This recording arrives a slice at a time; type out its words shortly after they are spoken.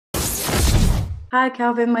Hi,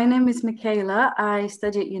 Calvin. My name is Mikaela. I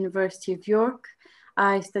study at University of York.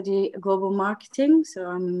 I study global marketing, so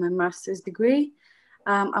I'm in my master's degree.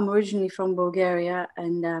 I'm originally from Bulgaria,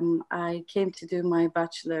 and I came to do my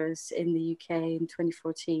bachelor's in the UK in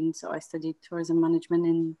 2014. So I studied tourism management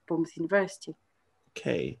in Bournemouth University.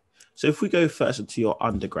 Okay. So if we go first into your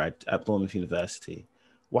undergrad at Bournemouth University,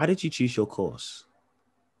 why did you choose your course?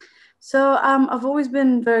 So I've always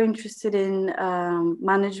been very interested in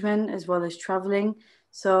management as well as traveling.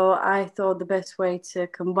 So I thought the best way to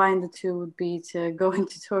combine the two would be to go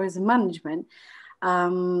into tourism management.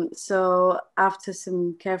 So after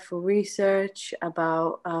some careful research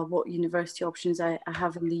about what university options I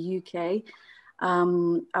have in the UK,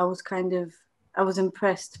 I was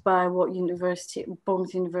impressed by what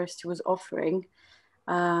Bournemouth University was offering,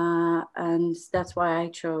 and that's why I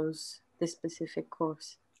chose this specific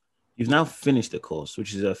course. You've now finished the course,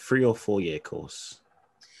 which is a 3 or 4 year course.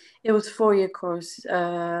 It was 4 year course.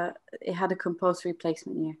 It had a compulsory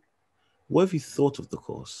placement year. What have you thought of the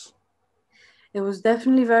course? It was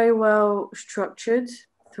definitely very well structured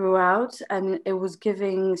throughout, and it was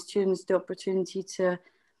giving students the opportunity to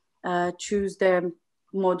choose their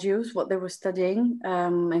modules, what they were studying,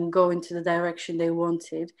 and go into the direction they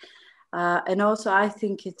wanted. And also, I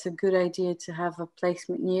think it's a good idea to have a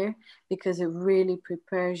placement year because it really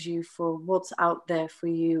prepares you for what's out there for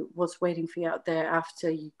you, what's waiting for you out there after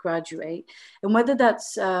you graduate. And whether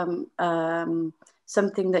that's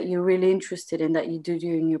something that you're really interested in that you do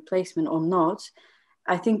during your placement or not,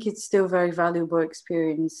 I think it's still very valuable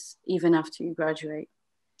experience even after you graduate.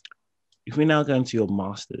 If we now go into your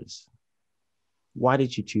master's, why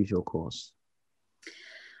did you choose your course?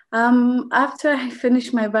 After I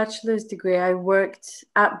finished my bachelor's degree, I worked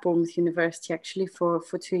at Bournemouth University actually for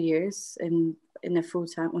 2 years in a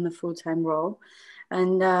full-time role,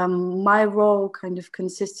 and my role kind of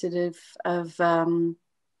consisted of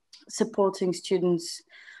supporting students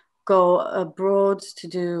go abroad to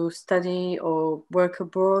do study or work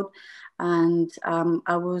abroad. And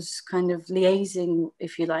I was kind of liaising,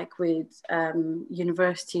 if you like, with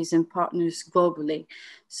universities and partners globally.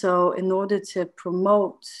 So in order to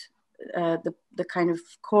promote the kind of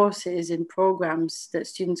courses and programs that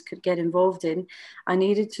students could get involved in, I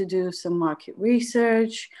needed to do some market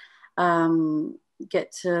research,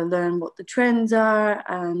 get to learn what the trends are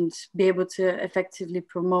and be able to effectively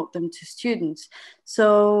promote them to students.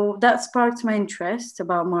 So that sparked my interest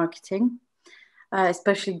about marketing,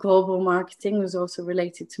 especially global marketing was also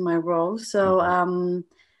related to my role. So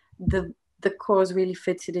the course really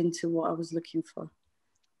fitted into what I was looking for.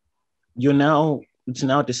 It's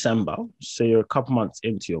now December, so you're a couple months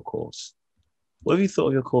into your course. What have you thought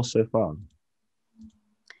of your course so far?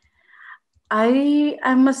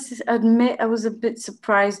 I must admit I was a bit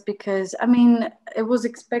surprised because I mean it was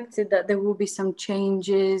expected that there will be some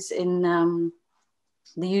changes in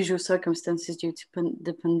the usual circumstances due to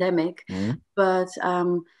the pandemic, but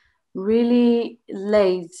really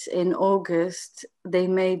late in August they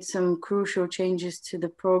made some crucial changes to the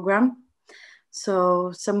program.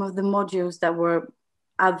 So some of the modules that were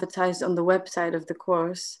advertised on the website of the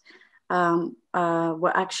course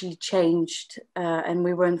were actually changed, and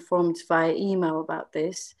we were informed via email about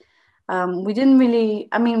this. We didn't really,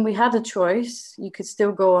 I mean, we had a choice. You could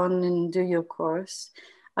still go on and do your course.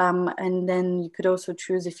 And then you could also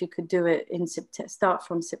choose if you could do it in start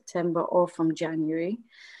from September or from January.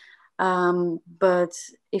 But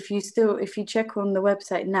if you check on the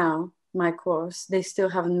website now, my course, they still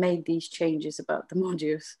haven't made these changes about the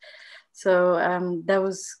modules. So that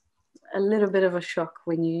was a little bit of a shock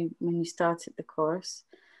when you started the course,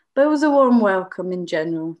 but it was a warm welcome in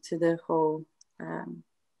general to the whole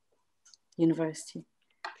university.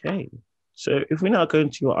 Okay, so if we now go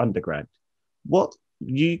into your undergrad,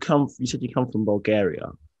 you said you come from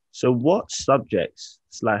Bulgaria. So what subjects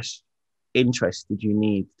slash interests did you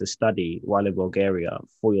need to study while in Bulgaria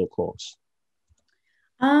for your course?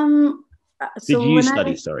 Um, Did so you when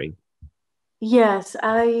study, I sorry? Yes,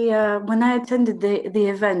 I when I attended the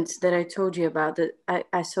event that I told you about, that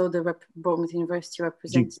I saw the Bournemouth University Could you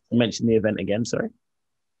representative. mention the event again, sorry?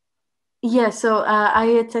 Yeah, so I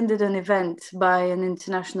attended an event by an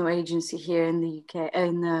international agency here in the UK,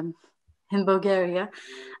 in Bulgaria,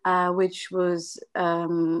 which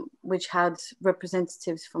had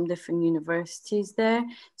representatives from different universities there.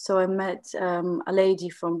 So I met a lady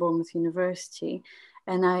from Bournemouth University,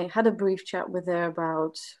 and I had a brief chat with her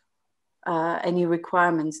about any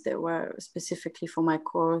requirements that were specifically for my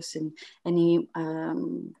course and any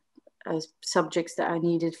subjects that I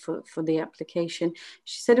needed for the application.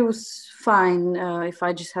 She said it was fine if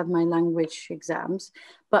I just had my language exams,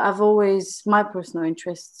 but my personal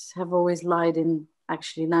interests have always lied in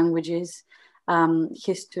actually languages,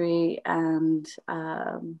 history, and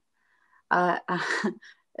uh,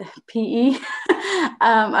 PE.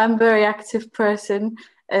 I'm a very active person,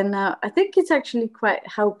 and I think it's actually quite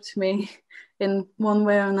helped me in one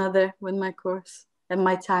way or another with my course and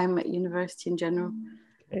my time at university in general.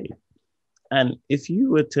 Okay. And if you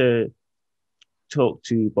were to talk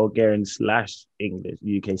to Bulgarian slash English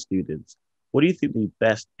UK students, what do you think the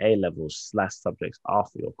best A levels slash subjects are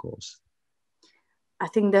for your course? I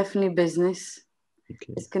think definitely business.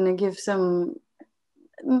 Okay. It's going to give some,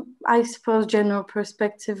 I suppose, general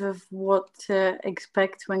perspective of what to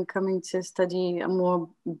expect when coming to study a more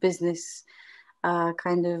business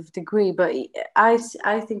kind of degree. But I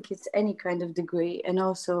think it's any kind of degree, and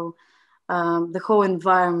also the whole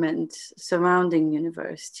environment surrounding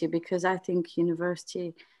university, because I think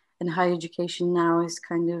university and higher education now is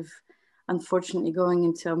kind of unfortunately going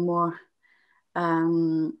into a more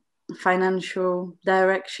financial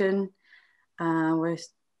direction, where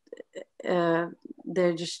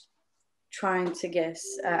they're just trying to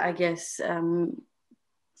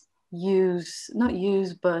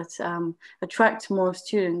attract more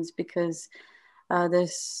students, because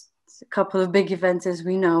there's a couple of big events, as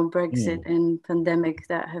we know, Brexit and pandemic,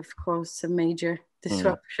 that have caused some major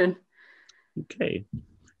disruption. Okay.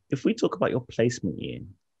 If we talk about your placement year,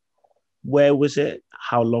 where was it?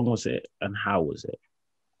 How long was it? And how was it?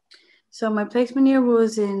 So my placement year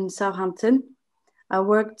was in Southampton. I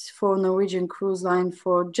worked for Norwegian Cruise Line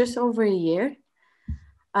for just over a year.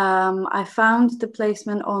 I found the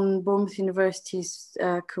placement on Bournemouth University's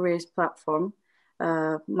careers platform,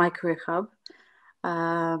 My Career Hub.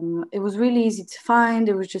 It was really easy to find.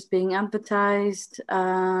 It was just being advertised.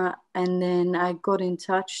 And then I got in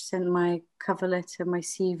touch, sent my cover letter, my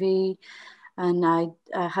CV, and I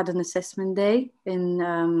had an assessment day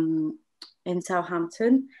in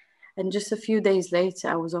Southampton. And just a few days later,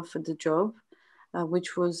 I was offered the job,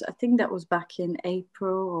 which was, I think that was back in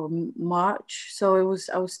April or March. So I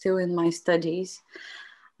was still in my studies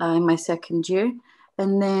in my second year.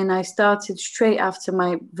 And then I started straight after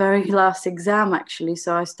my very last exam, actually.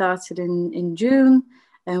 So I started in June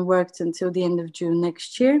and worked until the end of June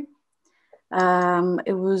next year.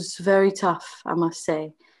 It was very tough, I must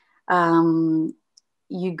say.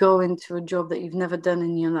 You go into a job that you've never done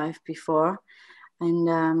in your life before,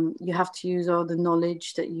 and you have to use all the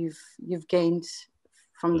knowledge that you've gained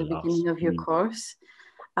from the beginning of your course.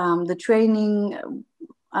 The training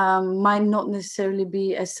might not necessarily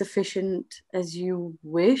be as sufficient as you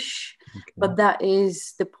wish, but that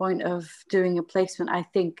is the point of doing a placement, I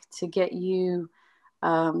think, to get you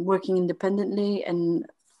working independently and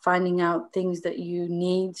finding out things that you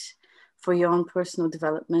need for your own personal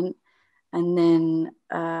development. And then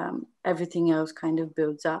everything else kind of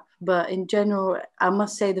builds up. But in general, I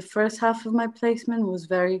must say the first half of my placement was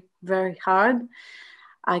very, very hard.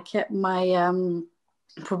 I kept my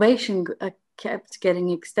probation kept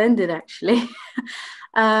getting extended, actually.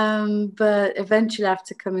 But eventually,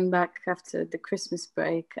 after coming back after the Christmas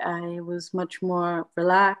break, I was much more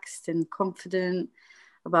relaxed and confident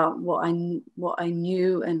about what I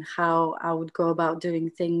knew and how I would go about doing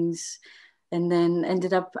things, and then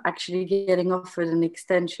ended up actually getting offered an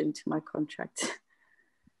extension to my contract.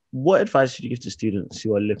 What advice should you give to students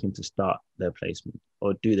who are looking to start their placement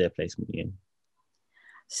or do their placement year?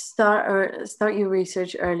 Start your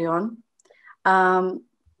research early on.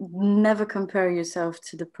 Never compare yourself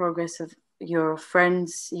to the progress of your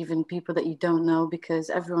friends, even people that you don't know, because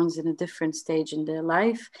everyone's in a different stage in their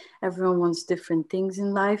life. Everyone wants different things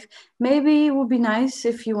in life. Maybe it would be nice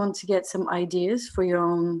if you want to get some ideas for your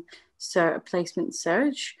own placement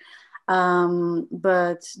search,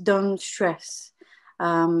 but don't stress.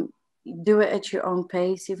 Do it at your own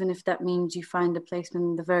pace, even if that means you find a placement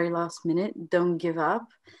in the very last minute. Don't give up.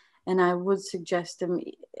 And I would suggest them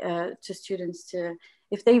to students to,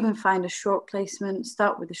 if they even find a short placement,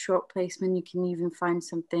 start with a short placement. You can even find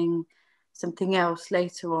something else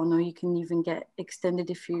later on, or you can even get extended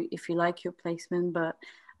if you like your placement. But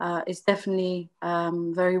it's definitely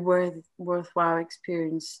very worthwhile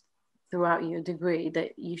experience throughout your degree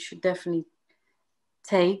that you should definitely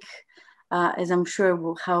take, as I'm sure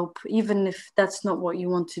will help, even if that's not what you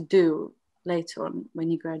want to do later on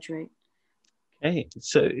when you graduate. Okay,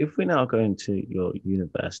 so if we now go into your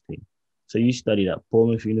university, so you studied at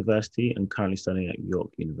Bournemouth University and currently studying at York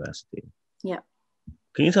University. Yeah.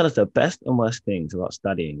 Can you tell us the best and worst things about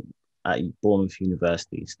studying at Bournemouth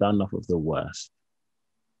University, starting off with the worst?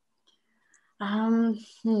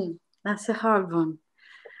 That's a hard one.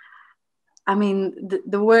 I mean,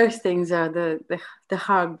 the worst things are the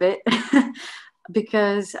hard bit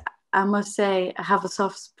because I must say I have a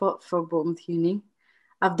soft spot for Bournemouth Uni.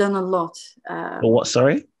 I've done a lot. Or what,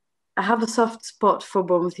 sorry? I have a soft spot for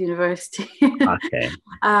Bournemouth University. Okay.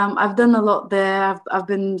 I've done a lot there. I've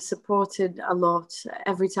been supported a lot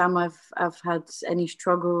every time I've had any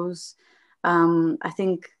struggles. I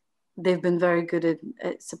think they've been very good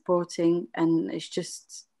at supporting, and it's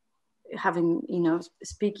just having,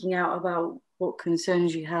 speaking out about what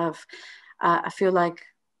concerns you have. I feel like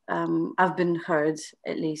I've been heard,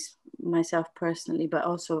 at least myself personally, but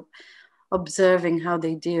also observing how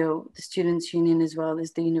they deal, the students' union as well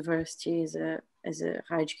as the university as a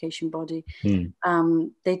higher education body. Hmm.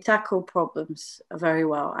 They tackle problems very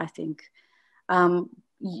well, I think. Um,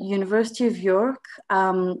 University of York.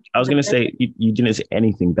 I was going to say, you didn't say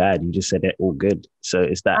anything bad. You just said it all good. So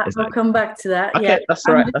is I'll that come back to that. Yeah, okay? That's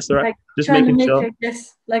all I'm right. just That's all right. like Just trying to making make, sure. I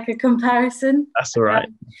guess, like a comparison. That's all right.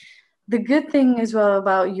 The good thing as well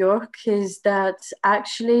about York is that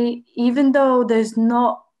actually, even though there's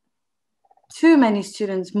not too many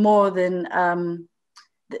students, more than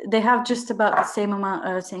they have just about the same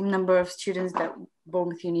amount, same number of students that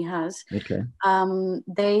Bournemouth Uni has. Okay.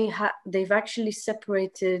 They've actually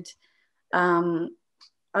separated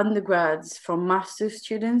undergrads from master's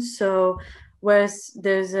students. So whereas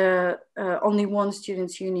there's only one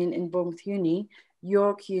students union in Bournemouth Uni,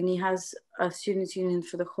 York Uni has a students union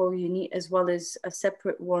for the whole uni, as well as a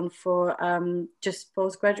separate one for just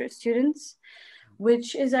postgraduate students,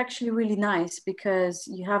 which is actually really nice because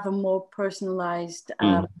you have a more personalized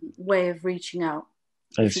Mm. way of reaching out.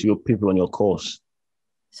 And it's your people on your course.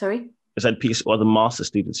 Sorry? It's like piece or the master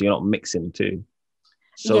students, so you're not mixing too.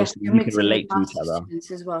 So Yes, you're you can mixing with relate to each master other.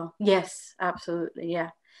 students as well. Yes, absolutely.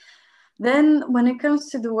 Yeah. Then when it comes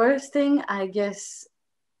to the worst thing, I guess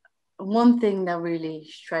one thing that really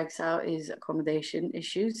strikes out is accommodation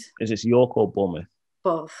issues. Is this York or Bournemouth?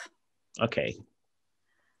 Both. Okay.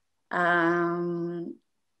 Um,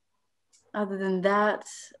 Other than that,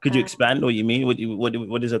 Could you expand what you mean?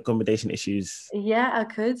 What is accommodation issues? yeah, I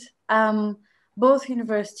could. Both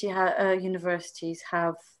universities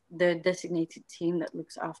have their designated team that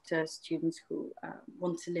looks after students who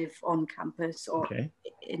want to live on campus or Okay.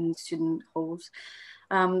 in student halls.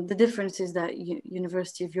 The difference is that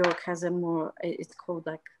University of York has a more, it's called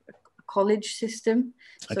like a college system.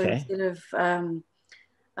 So Okay. instead of,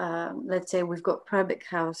 let's say we've got Purbeck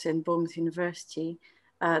House in Bournemouth University,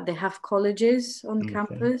 they have colleges on Okay.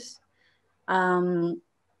 campus.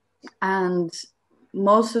 And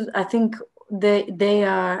most of, I think they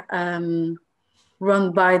are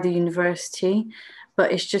run by the university,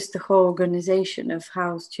 but it's just the whole organization of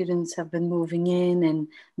how students have been moving in and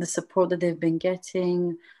the support that they've been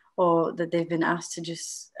getting, or that they've been asked to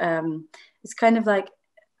just it's kind of like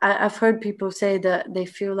I've heard people say that they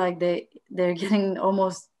feel like they're getting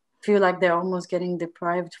almost feel like they're almost getting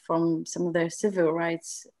deprived from some of their civil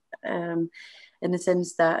rights, in the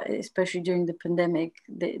sense that especially during the pandemic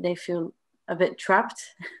they feel a bit trapped.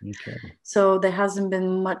 Okay. So there hasn't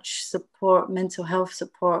been much support, mental health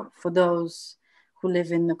support for those who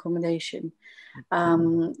live in accommodation.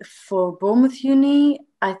 For Bournemouth Uni,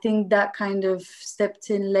 I think that kind of stepped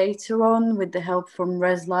in later on with the help from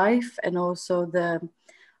Res Life and also the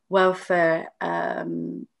welfare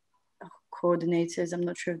coordinators. I'm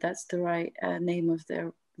not sure if that's the right name of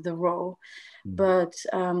the role, but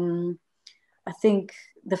I think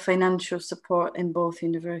the financial support in both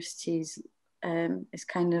universities is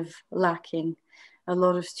kind of lacking. A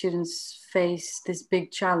lot of students face this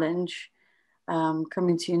big challenge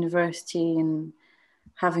coming to university and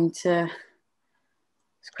having to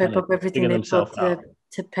scrape Kind of up everything figure they've got themselves out.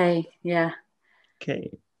 to pay. Yeah.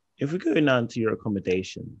 Okay. If we go now to your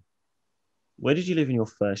accommodation, where did you live in your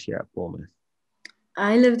first year at Bournemouth?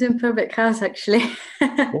 I lived in Purbeck House actually.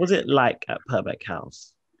 What was it like at Purbeck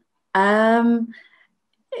House? um,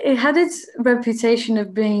 it had its reputation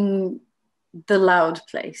of being the loud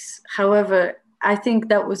place. However, I think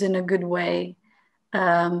that was in a good way.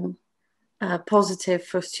 Positive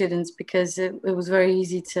for students because it was very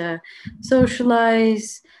easy to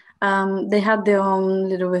socialize. They had their own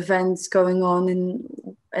little events going on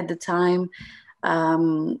at the time,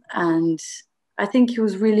 and I think it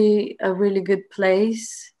was really a really good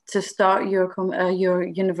place to start your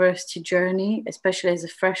university journey, especially as a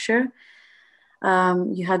fresher.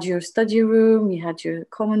 You had your study room, you had your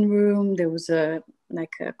common room. There was a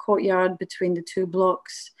courtyard between the two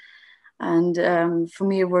blocks. And for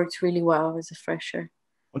me, it worked really well as a fresher.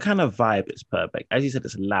 What kind of vibe is Purbeck? As you said,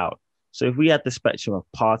 it's loud. So if we had the spectrum of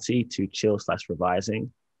party to chill slash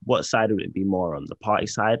revising, what side would it be more on, the party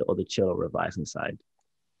side or the chill or revising side?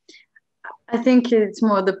 I think it's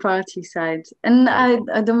more the party side. And Okay.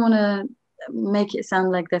 I don't want to make it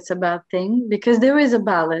sound like that's a bad thing, because there is a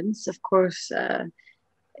balance. Of course,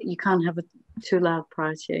 you can't have a too loud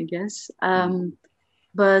party, I guess.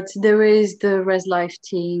 But there is the Res Life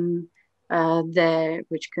team there,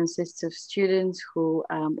 which consists of students who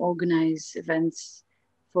organize events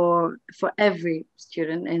for every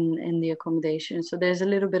student in the accommodation. So there's a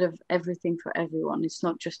little bit of everything for everyone. It's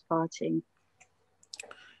not just partying.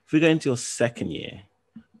 If we go into your second year,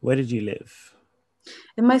 where did you live?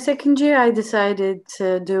 In my second year, I decided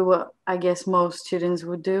to do what I guess most students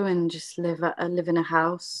would do and just live in a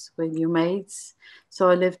house with your mates. So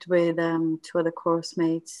I lived with two other course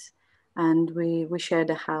mates, and we shared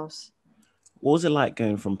a house. What was it like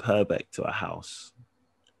going from Purbeck to a house?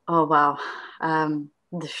 Oh wow,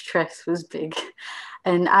 the stress was big,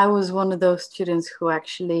 and I was one of those students who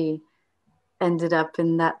actually ended up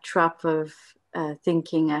in that trap of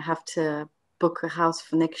thinking I have to book a house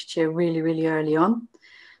for next year really, really early on.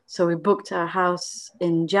 So we booked our house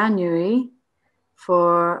in January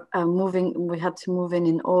for moving. We had to move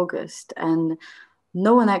in August, and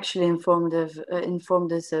no one actually informed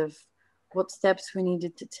us of what steps we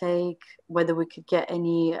needed to take, whether we could get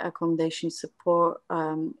any accommodation support,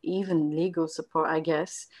 even legal support, I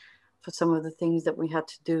guess, for some of the things that we had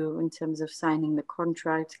to do in terms of signing the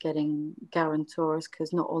contract, getting guarantors,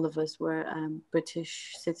 because not all of us were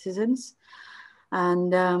British citizens.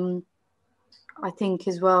 And I think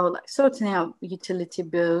as well, like sorting out utility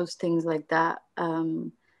bills, things like that.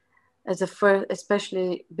 As a first,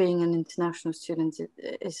 especially being an international student,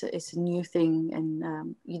 it's a new thing,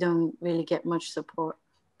 and you don't really get much support.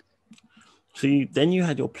 So then you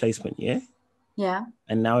had your placement year, Yeah,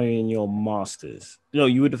 and now you're in your master's. No,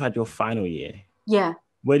 you would have had your final year. yeah.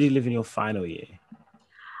 Where do you live in your final year?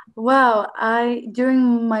 Well, I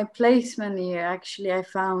during my placement year, actually, I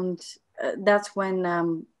found that's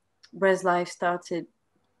when Res Life started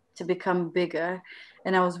to become bigger,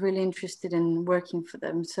 and I was really interested in working for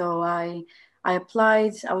them. So I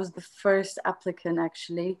applied. I was the first applicant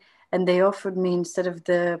actually, and they offered me, instead of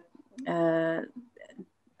the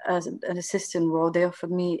as an assistant role, they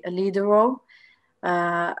offered me a leader role.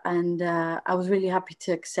 And I was really happy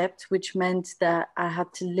to accept, which meant that I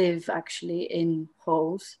had to live actually in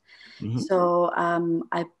halls. Mm-hmm. So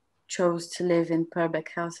I chose to live in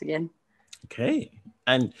Purbeck House again. Okay.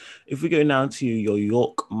 And if we go now to your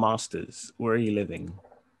York Masters, where are you living?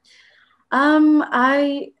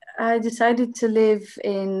 I decided to live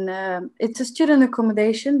in it's a student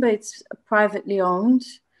accommodation, but it's privately owned.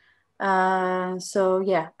 So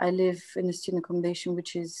yeah, I live in a student accommodation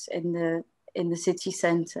which is in the city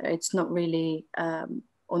center. It's not really on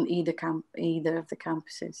either of the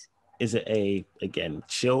campuses. Is it again,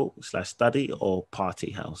 chill / study or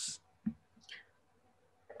party house?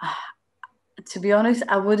 To be honest,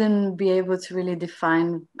 I wouldn't be able to really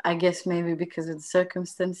define, I guess maybe because of the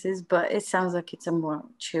circumstances, but it sounds like it's a more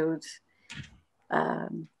chilled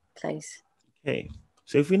place. Okay.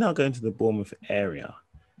 So if we now go into the Bournemouth area,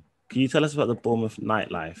 can you tell us about the Bournemouth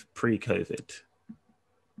nightlife pre-COVID?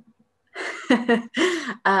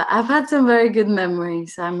 I've had some very good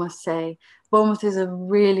memories, I must say. Bournemouth is a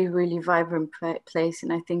really, really vibrant place,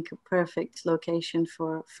 and I think a perfect location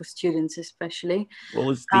for students, especially. What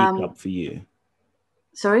was the club for you?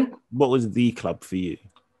 Sorry? What was the club for you?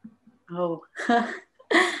 Oh,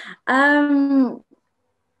 um,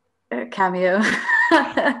 Cameo.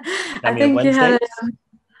 I Cameo think you had Wednesdays?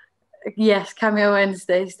 yes, Cameo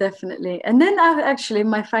Wednesdays, definitely. And then I actually, in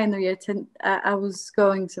my final year, I was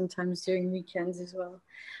going sometimes during weekends as well.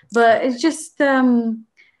 But it's just, it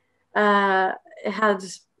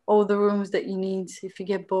has all the rooms that you need if you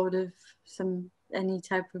get bored of any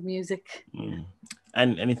type of music. Mm.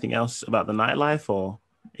 And anything else about the nightlife, or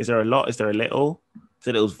is there a lot? Is there a little?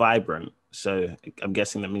 Said it was vibrant, so I'm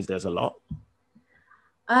guessing that means there's a lot.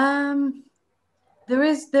 Um, there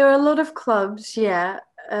are a lot of clubs, yeah.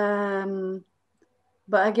 But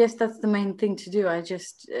I guess that's the main thing to do. I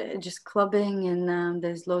just clubbing, and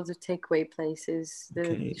there's loads of takeaway places.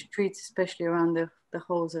 The streets, especially around the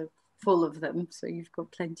halls, are full of them, so you've got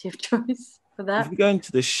plenty of choice for that. If we go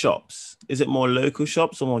into the shops, is it more local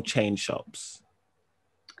shops or more chain shops?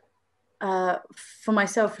 For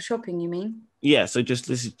myself, for shopping, you mean? Yeah, so just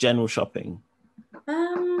this is general shopping.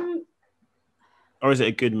 Or is it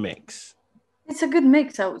a good mix? It's a good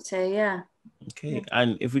mix, I would say, yeah. Okay. Yeah.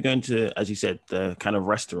 And if we go into, as you said, the kind of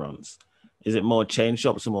restaurants, is it more chain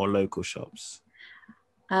shops or more local shops?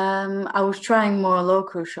 I was trying more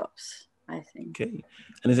local shops, I think. Okay.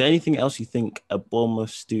 And is there anything else you think a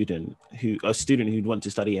student who'd want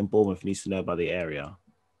to study in Bournemouth needs to know about the area?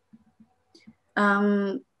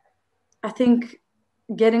 I think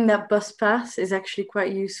getting that bus pass is actually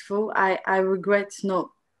quite useful. I regret not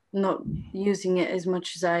using it as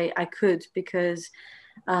much as I could, because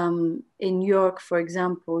in York, for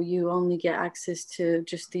example, you only get access to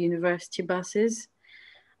just the university buses.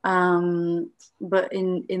 But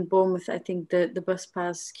in Bournemouth, I think the bus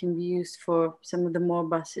pass can be used for some of the more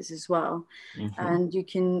buses as well. Mm-hmm. And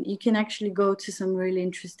you can actually go to some really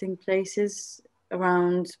interesting places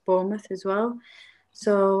around Bournemouth as well.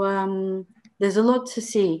 So there's a lot to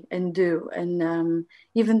see and do. And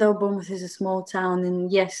even though Bournemouth is a small town,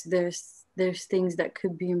 and yes, there's things that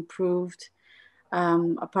could be improved,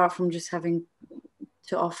 apart from just having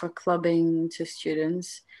to offer clubbing to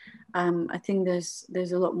students. I think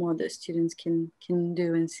there's a lot more that students can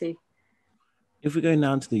do and see. If we go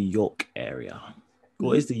down to the York area,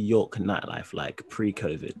 what is the York nightlife like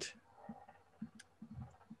pre-COVID?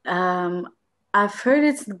 I've heard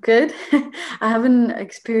it's good. I haven't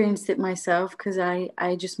experienced it myself because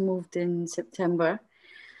I just moved in September,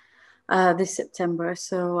 this September,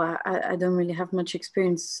 so I don't really have much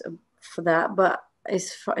experience for that. But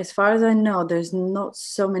as far as I know, there's not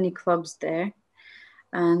so many clubs there,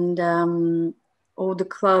 and all the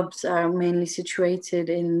clubs are mainly situated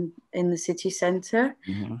in the city centre.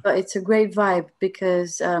 Mm-hmm. But it's a great vibe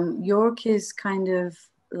because York is kind of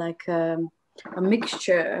like a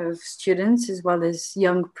mixture of students as well as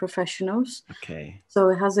young professionals. Okay. So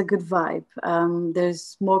it has a good vibe.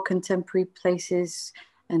 There's more contemporary places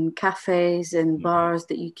and cafes and bars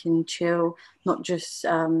that you can chill, not just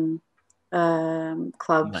clubs.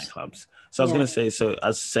 Nightclubs. So I was Yeah. going to say, so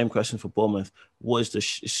as same question for Bournemouth, what is the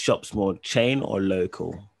shops more, chain or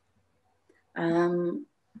local? Um,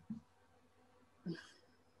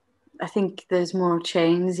 I think there's more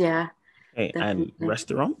chains. Yeah, Okay. And definitely.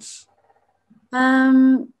 restaurants?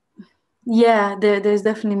 Um, yeah, there's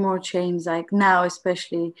definitely more chains. Like now,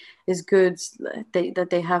 especially, is good that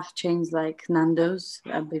they have chains like Nando's,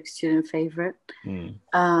 a big student favorite.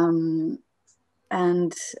 Mm.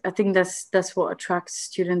 And I think that's what attracts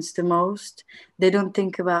students the most. They don't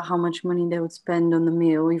think about how much money they would spend on the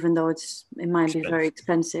meal, even though it might be very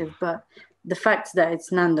Expensive. expensive. But the fact that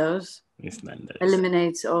it's Nando's It's Nando's.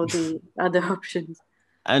 eliminates all the other options.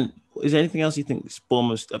 And is there anything else you think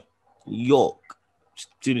Bournemouth, York,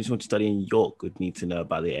 students who want to study in York would need to know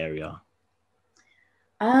about the area?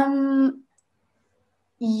 Um,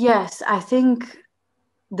 yes, I think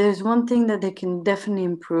there's one thing that they can definitely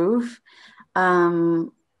improve,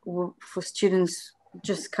 for students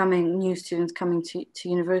just coming, new students coming to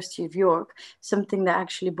University of York. Something that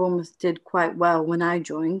actually Bournemouth did quite well when I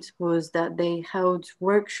joined was that they held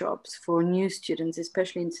workshops for new students,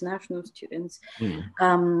 especially international students,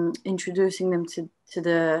 introducing them to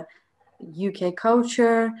the UK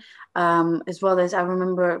culture, as well as I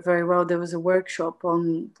remember very well there was a workshop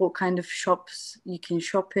on what kind of shops you can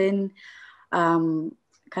shop in,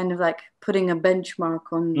 kind of like putting a benchmark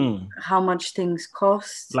on how much things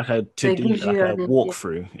cost. Like a So to it do, gives like you a an idea.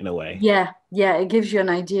 walkthrough in a way. Yeah, it gives you an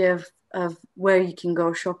idea of where you can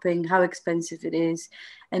go shopping, how expensive it is.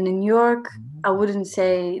 And in York, I wouldn't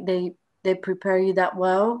say they prepare you that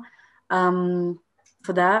well,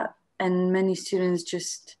 for that. And many students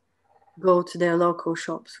just go to their local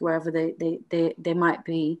shops wherever they might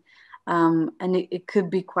be, and it could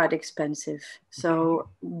be quite expensive. So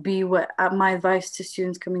my advice to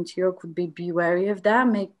students coming to York would be wary of that.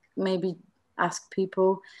 Maybe ask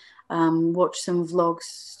people, watch some vlogs,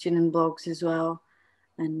 student blogs as well,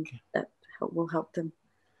 and that will help them.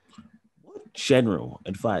 What general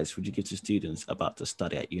advice would you give to students about to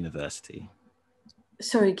study at university?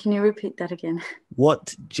 Sorry, can you repeat that again?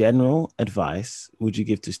 What general advice would you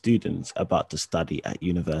give to students about to study at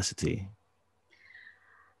university?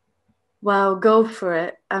 Well, go for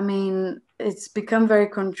it. I mean, it's become very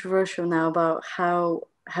controversial now about how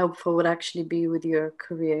helpful would actually be with your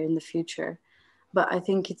career in the future. But I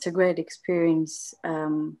think it's a great experience,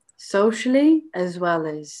 socially as well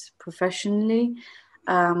as professionally.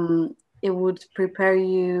 It would prepare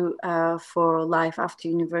you for life after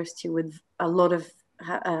university with a lot of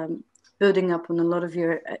building up on a lot of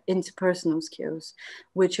your interpersonal skills,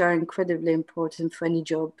 which are incredibly important for any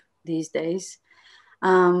job these days.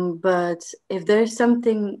 But if there's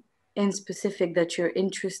something in specific that you're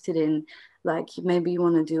interested in, like maybe you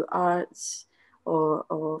want to do arts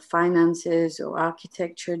or finances or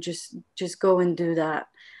architecture, just go and do that.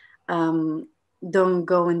 Don't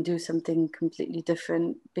go and do something completely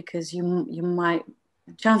different, because you might,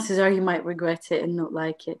 chances are you might regret it and not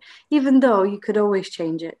like it, even though you could always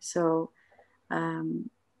change it. So Um,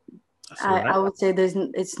 That's all right. I would say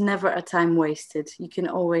it's never a time wasted. You can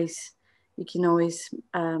always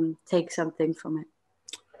take something from it.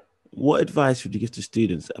 What advice would you give to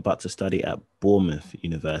students about to study at Bournemouth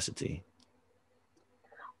University?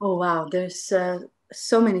 Oh wow, there's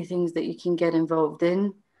so many things that you can get involved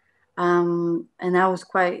in, and I was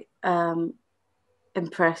quite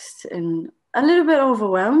impressed and a little bit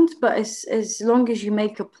overwhelmed. But as long as you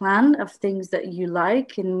make a plan of things that you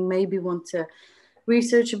like and maybe want to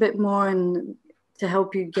research a bit more and to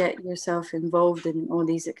help you get yourself involved in all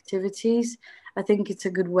these activities, I think it's a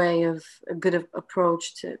good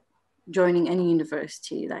approach to joining any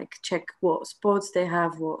university. Like check what sports they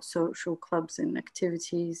have, what social clubs and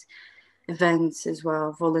activities, events as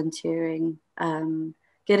well, volunteering.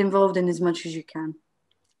 Get involved in as much as you can.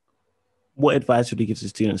 What advice would you give to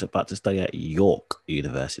students about to study at York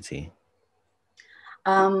University?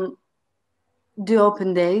 Um, do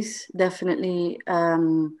open days, definitely.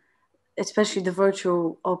 Especially the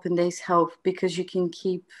virtual open days help because you can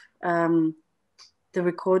keep the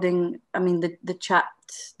recording, I mean, the chat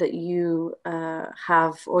that you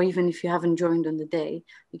have, or even if you haven't joined on the day,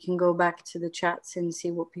 you can go back to the chats and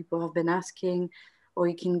see what people have been asking, or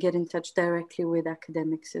you can get in touch directly with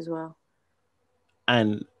academics as well.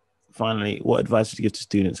 And finally, what advice would you give to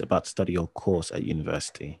students about to study your course at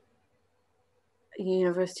university?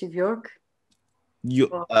 University of York. You,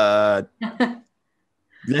 Or...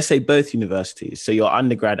 let's say both universities, so your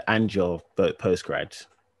undergrad and your postgrad.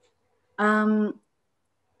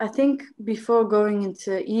 I think before going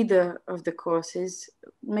into either of the courses,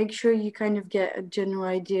 make sure you kind of get a general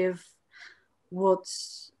idea of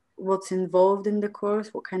what's involved in the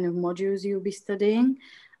course, what kind of modules you'll be studying,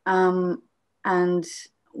 and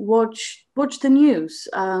watch the news,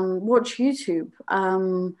 watch YouTube,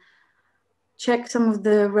 check some of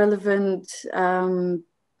the relevant,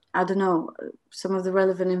 I don't know, some of the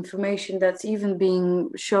relevant information that's even being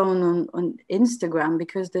shown on Instagram,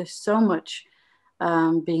 because there's so much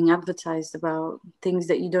being advertised about things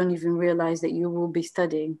that you don't even realize that you will be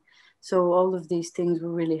studying. So all of these things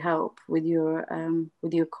will really help with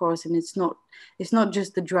your course, and it's not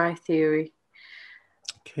just the dry theory.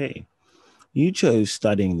 Okay, you chose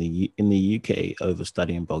studying in the UK over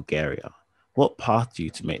studying in Bulgaria. What path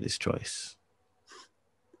you to make this choice?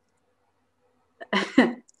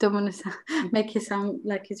 Don't want to make it sound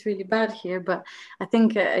like it's really bad here, but I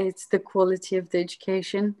think it's the quality of the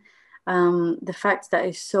education. The fact that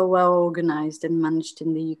it's so well organized and managed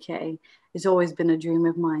in the UK has always been a dream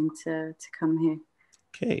of mine to come here.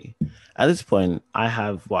 Okay. At this point,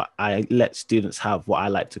 I let students have what I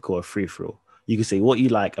like to call a free for all. You can say what you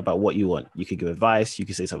like about what you want. You can give advice. You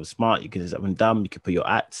can say something smart. You can say something dumb. You can put your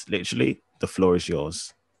acts. Literally, the floor is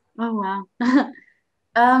yours. Oh wow.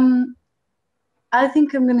 um, I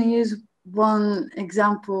think I'm going to use one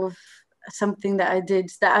example of something that I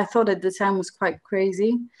did that I thought at the time was quite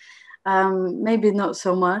crazy. Maybe not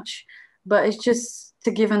so much, but it's just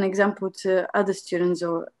to give an example to other students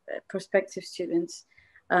or prospective students,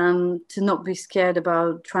 to not be scared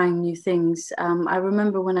about trying new things. I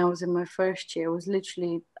remember when I was in my first year,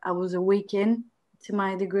 I was a week in to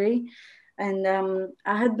my degree, and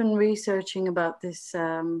I had been researching about this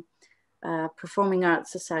Performing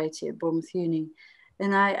Arts Society at Bournemouth Uni,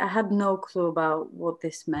 and I had no clue about what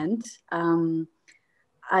this meant.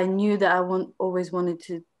 I knew that always wanted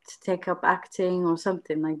to take up acting or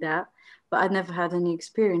something like that, but I never had any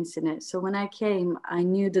experience in it. So when I came, I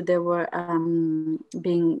knew that there were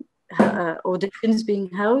being auditions being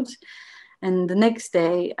held. And the next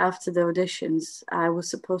day after the auditions, I was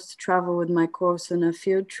supposed to travel with my course on a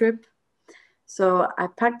field trip. So I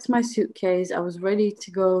packed my suitcase. I was ready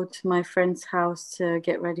to go to my friend's house to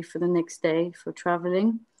get ready for the next day for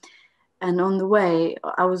traveling. And on the way,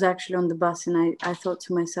 I was actually on the bus, and I thought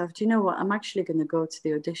to myself, do you know what? I'm actually going to go to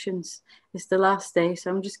the auditions. It's the last day,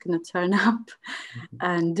 so I'm just going to turn up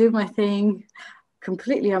and do my thing,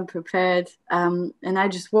 completely unprepared. And I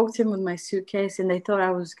just walked in with my suitcase, and they thought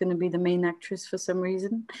I was going to be the main actress for some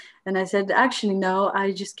reason. And I said, actually, no,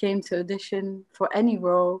 I just came to audition for any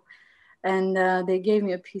role. And they gave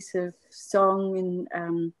me a piece of song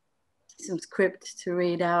and some script to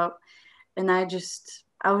read out. And I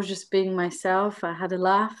was just being myself. I had a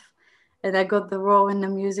laugh, and I got the role in the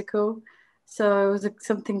musical. So it was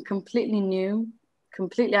something completely new,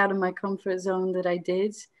 completely out of my comfort zone that I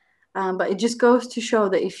did. But it just goes to show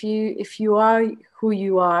that if you are who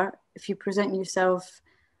you are, if you present yourself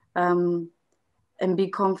um, and be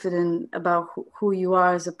confident about who you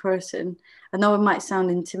are as a person. I know it might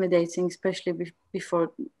sound intimidating, especially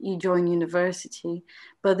before you join university,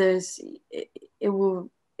 but it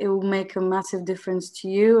will it will make a massive difference to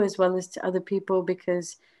you as well as to other people,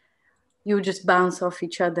 because you just bounce off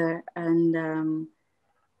each other, and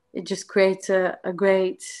it just creates a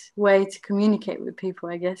great way to communicate with people,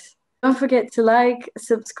 I guess. Don't forget to like,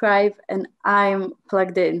 subscribe, and I'm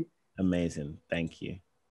plugged in. Amazing. Thank you.